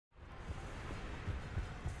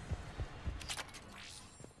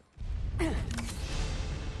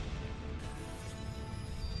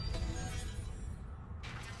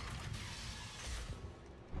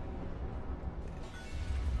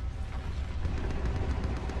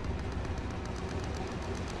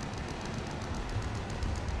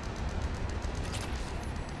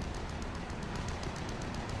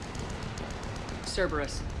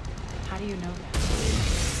Cerberus. How do you know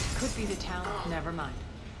that? Could be the Talon. Never mind.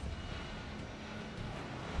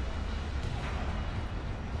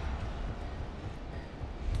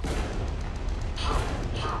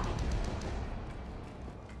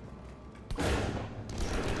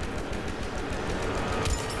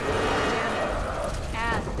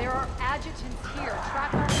 There are adjutants here.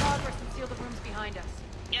 Track our progress and seal the rooms behind us.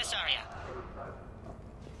 Yes, Aria.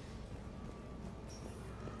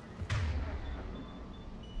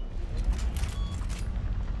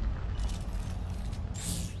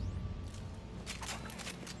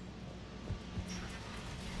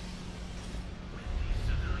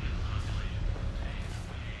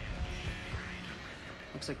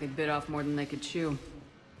 Looks like they bit off more than they could chew.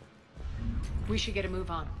 We should get a move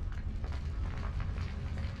on.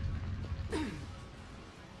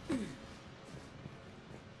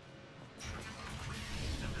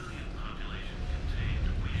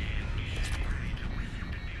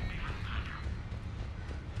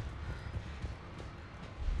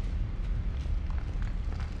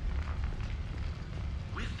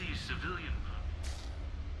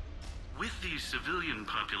 Civilian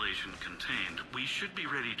population contained, we should be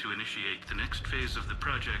ready to initiate the next phase of the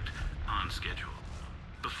project on schedule.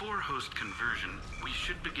 Before host conversion, we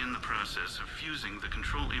should begin the process of fusing the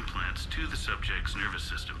control implants to the subject's nervous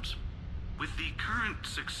systems. With the current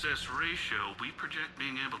success ratio, we project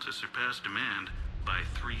being able to surpass demand by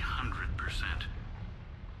 300%.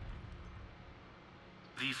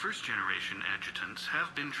 The first generation adjutants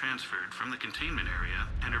have been transferred from the containment area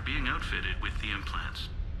and are being outfitted with the implants.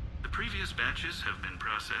 The previous batches have been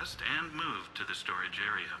processed and moved to the storage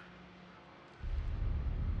area.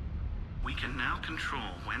 We can now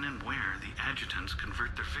control when and where the adjutants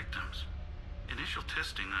convert their victims. Initial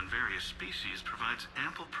testing on various species provides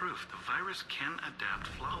ample proof the virus can adapt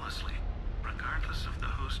flawlessly, regardless of the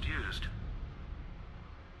host used.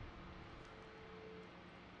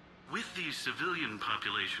 With the civilian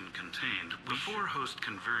population contained, before host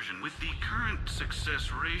conversion, with the current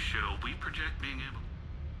success ratio, we project being able...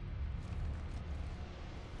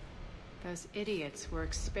 Those idiots were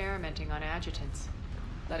experimenting on adjutants.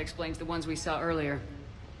 That explains the ones we saw earlier.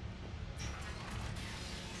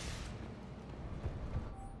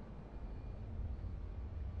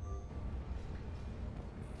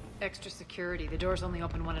 Extra security. The doors only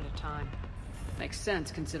open one at a time. Makes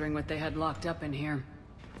sense, considering what they had locked up in here.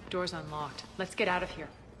 Door's unlocked. Let's get out of here.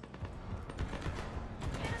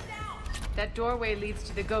 That doorway leads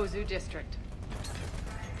to the Gozu district.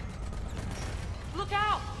 Look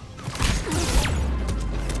out!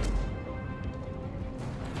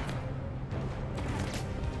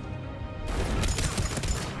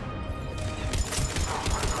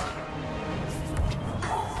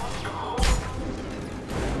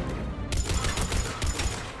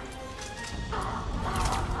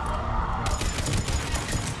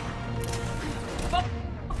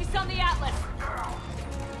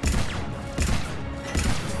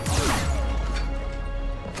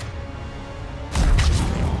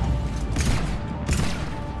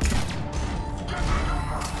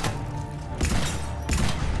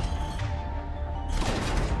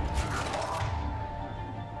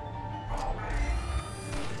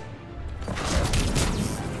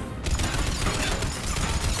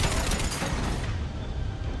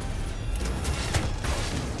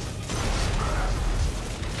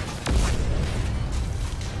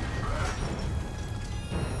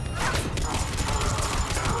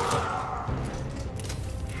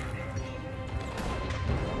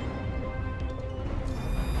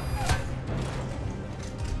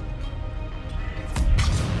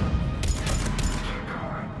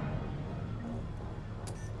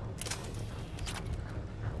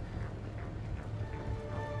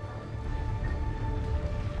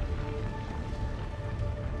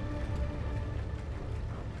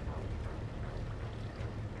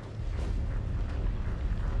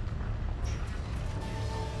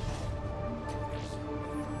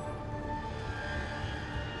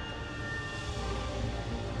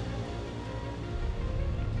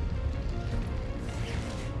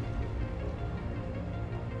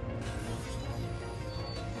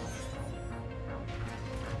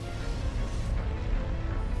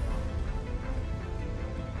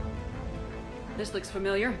 This looks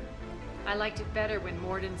familiar. I liked it better when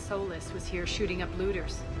Morden Solus was here shooting up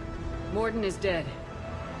looters. Morden is dead.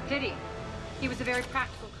 Pity. He was a very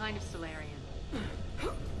practical kind of Solarian.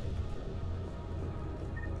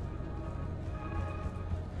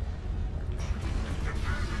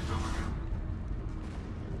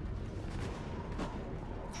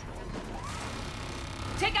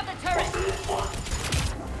 Take out the turret!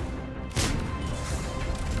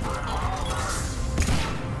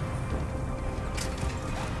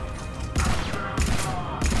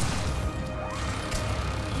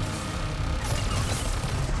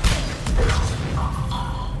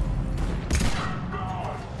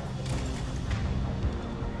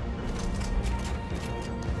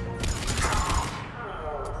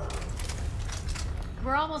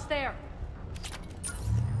 We're almost there.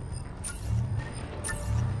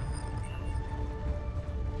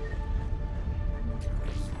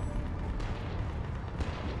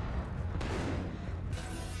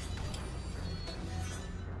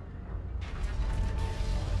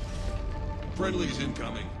 Friendly's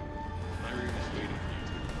incoming. Nyreen is waiting for you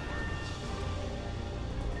to the apartments.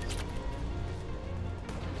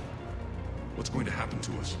 What's going to happen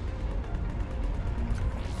to us?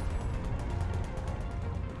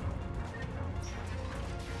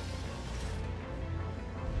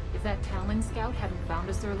 If that Talon scout hadn't found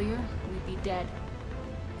us earlier, we'd be dead.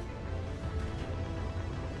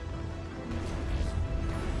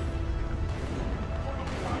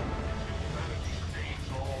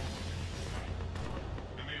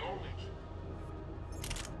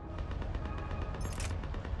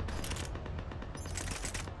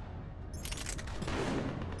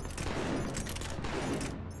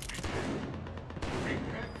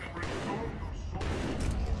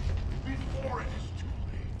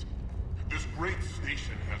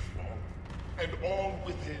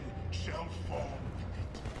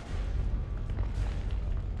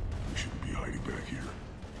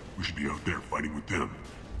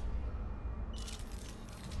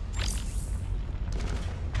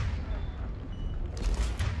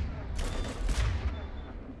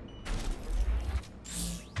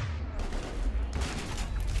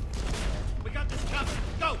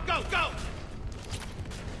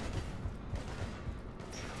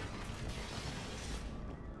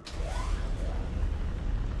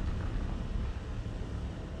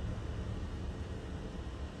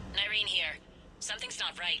 Nyreen here. Something's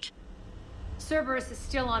not right. Cerberus is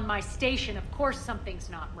still on my station. Of course something's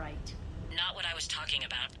not right. Not what I was talking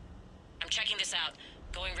about. I'm checking this out.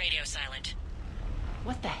 Going radio silent.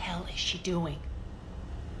 What the hell is she doing?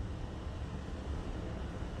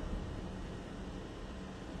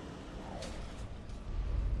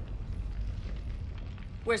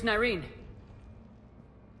 Where's Nyreen?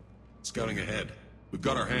 Scouting ahead. We've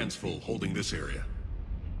got our hands full holding this area.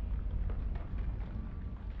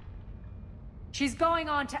 She's going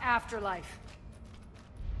on to Afterlife.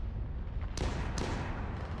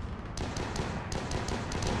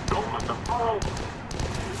 Don't let them fall!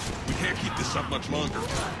 We can't keep this up much longer.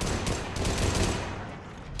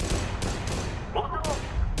 Look out!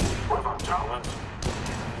 What about Talon?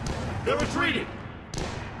 They're retreating!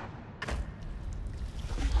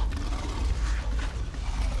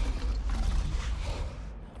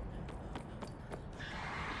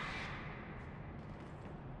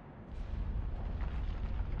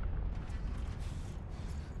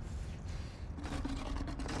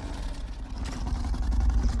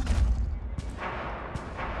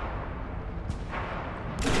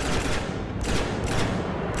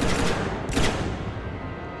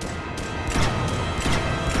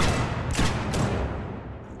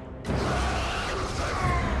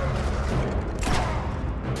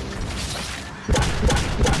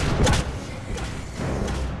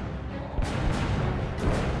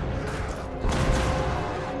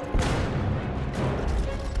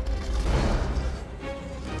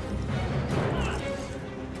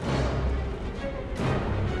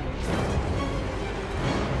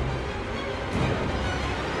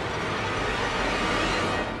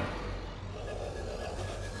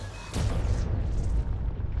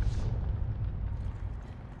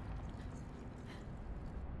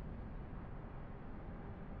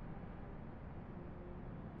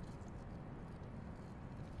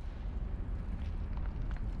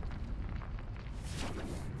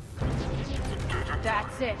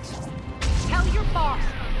 That's it. Tell your boss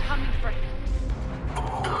I'm coming for him.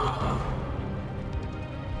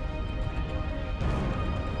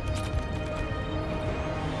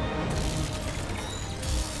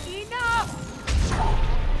 Enough!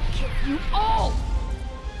 Kill you all!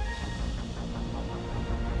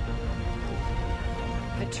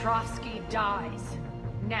 Petrovsky dies.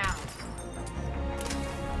 Now.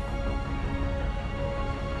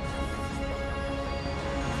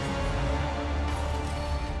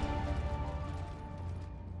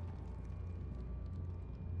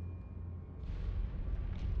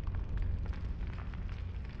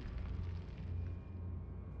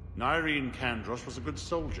 Nyreen Kandros was a good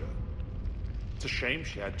soldier. It's a shame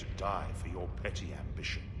she had to die for your petty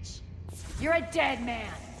ambitions. You're a dead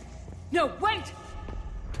man. No, wait!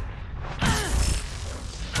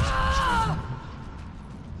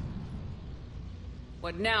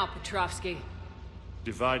 What now, Petrovsky?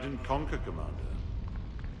 Divide and conquer, Commander.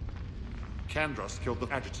 Kandros killed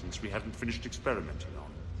the adjutants we hadn't finished experimenting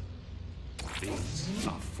on. These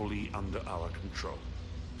are fully under our control.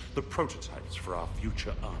 The prototypes for our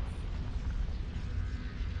future army.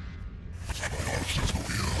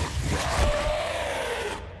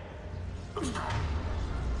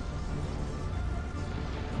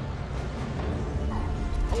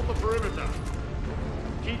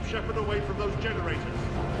 away from those generators.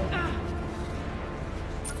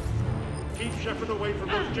 Keep Shepard away from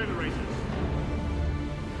those generators.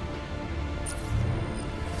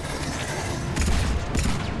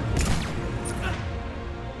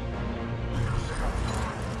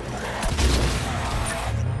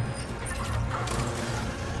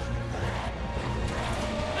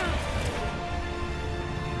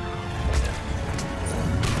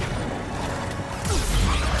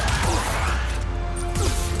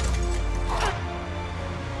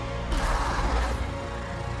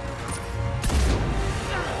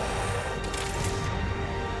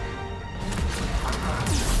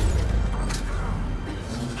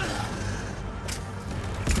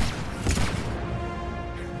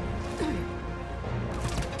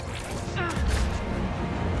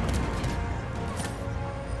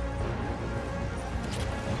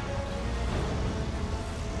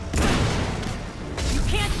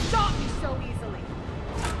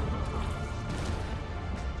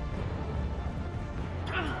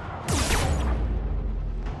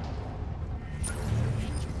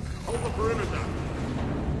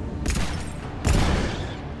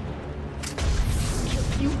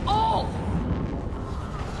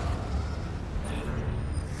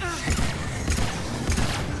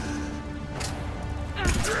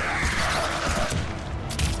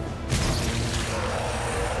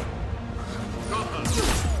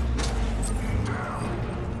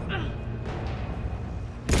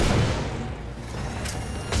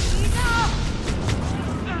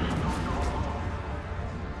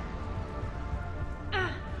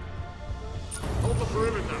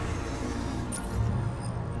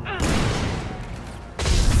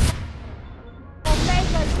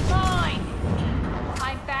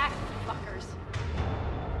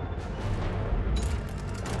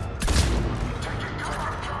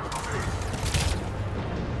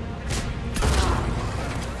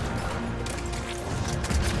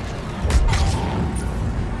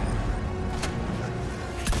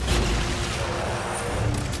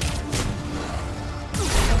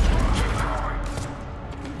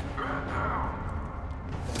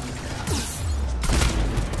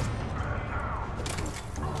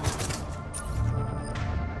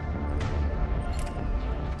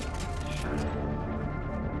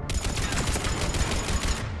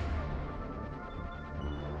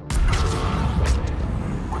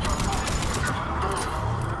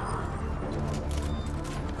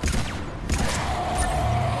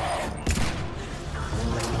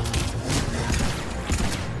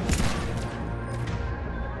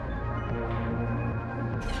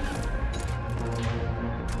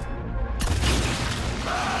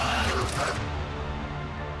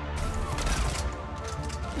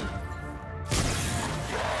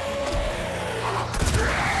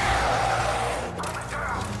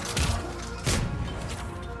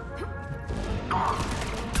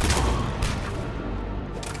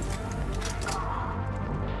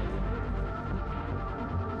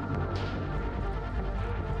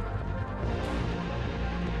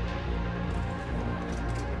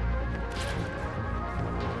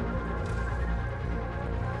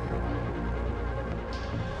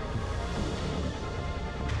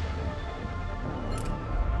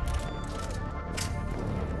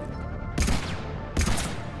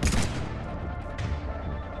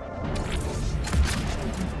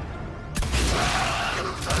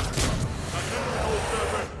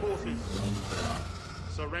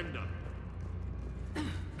 Surrender.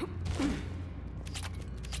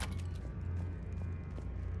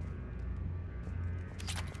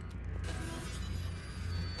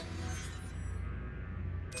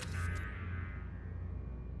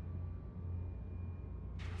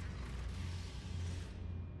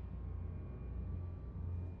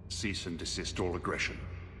 Cease and desist all aggression.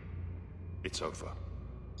 It's over.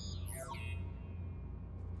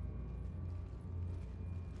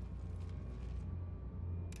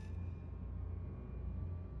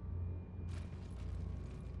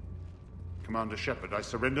 Commander Shepard, I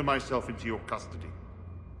surrender myself into your custody.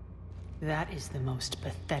 That is the most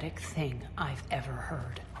pathetic thing I've ever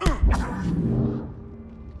heard.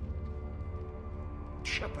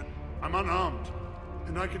 Shepard, I'm unarmed,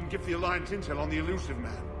 and I can give the Alliance intel on the elusive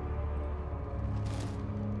man.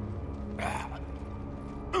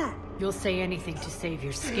 You'll say anything to save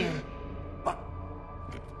your skin. But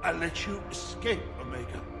I let you escape,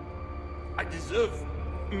 Omega. I deserve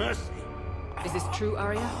mercy. Is this true,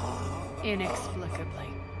 Aria? Inexplicably.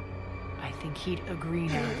 I think he'd agree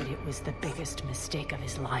now that it was the biggest mistake of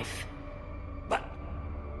his life. But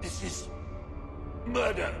this is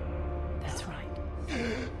murder. That's right.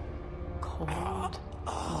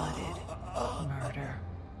 Cold-blooded murder.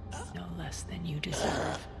 No less than you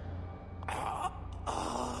deserve.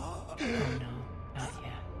 Oh no, not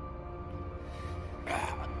yet.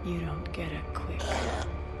 You don't get a quick,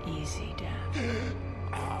 easy death.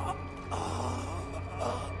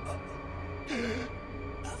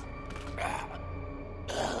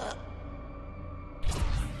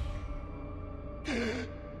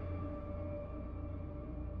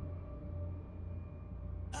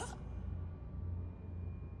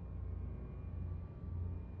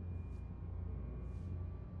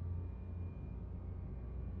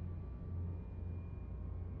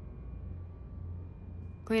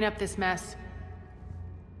 Clean up this mess.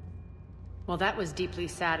 Well, that was deeply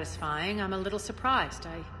satisfying. I'm a little surprised.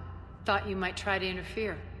 I thought you might try to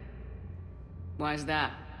interfere. Why's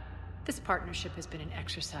that? This partnership has been an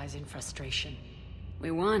exercise in frustration.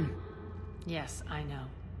 We won. Yes, I know.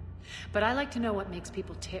 But I like to know what makes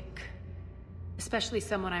people tick. Especially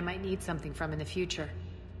someone I might need something from in the future.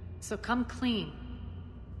 So come clean.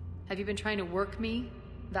 Have you been trying to work me?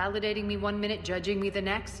 Validating me 1 minute, judging me the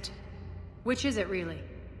next? Which is it, really?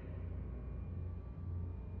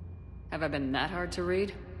 Have I been that hard to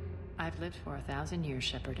read? I've lived for 1,000 years,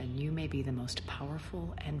 Shepard, and you may be the most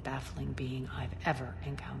powerful and baffling being I've ever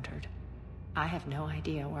encountered. I have no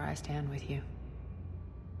idea where I stand with you.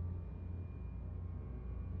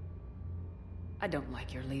 I don't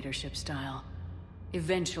like your leadership style.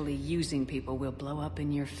 Eventually, using people will blow up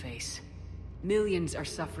in your face. Millions are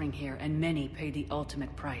suffering here, and many pay the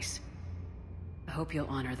ultimate price. I hope you'll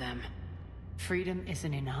honor them. Freedom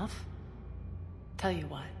isn't enough? Tell you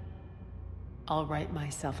what. I'll write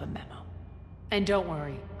myself a memo. And don't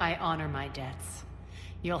worry, I honor my debts.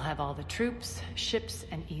 You'll have all the troops, ships,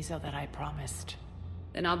 and Ezo that I promised.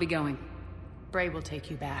 Then I'll be going. Bray will take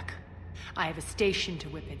you back. I have a station to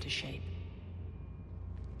whip into shape.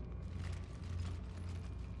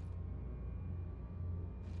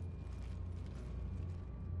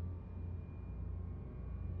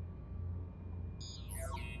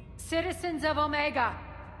 Citizens of Omega,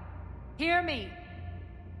 hear me.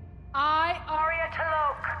 I, Aria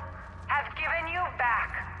T'Loak, have given you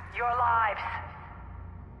back your lives.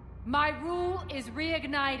 My rule is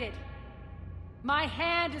reignited. My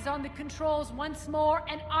hand is on the controls once more,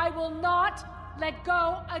 and I will not let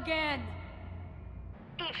go again.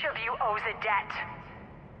 Each of you owes a debt.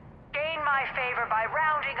 Gain my favor by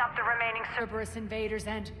rounding up the remaining Cerberus invaders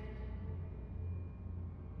and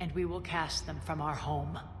we will cast them from our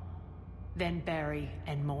home. Then bury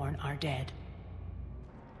and mourn our dead.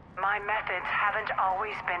 My methods haven't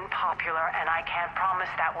always been popular, and I can't promise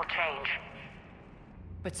that will change.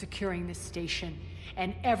 But securing this station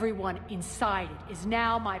and everyone inside it is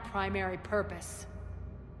now my primary purpose.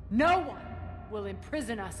 No one will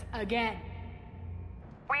imprison us again.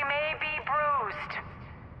 We may be bruised.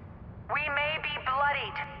 We may be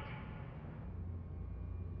bloodied.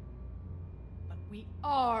 But we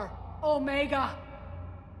are Omega.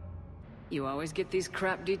 You always get these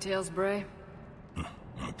crap details, Bray?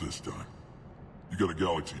 Not this time. You got a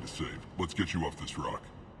galaxy to save. Let's get you off this rock.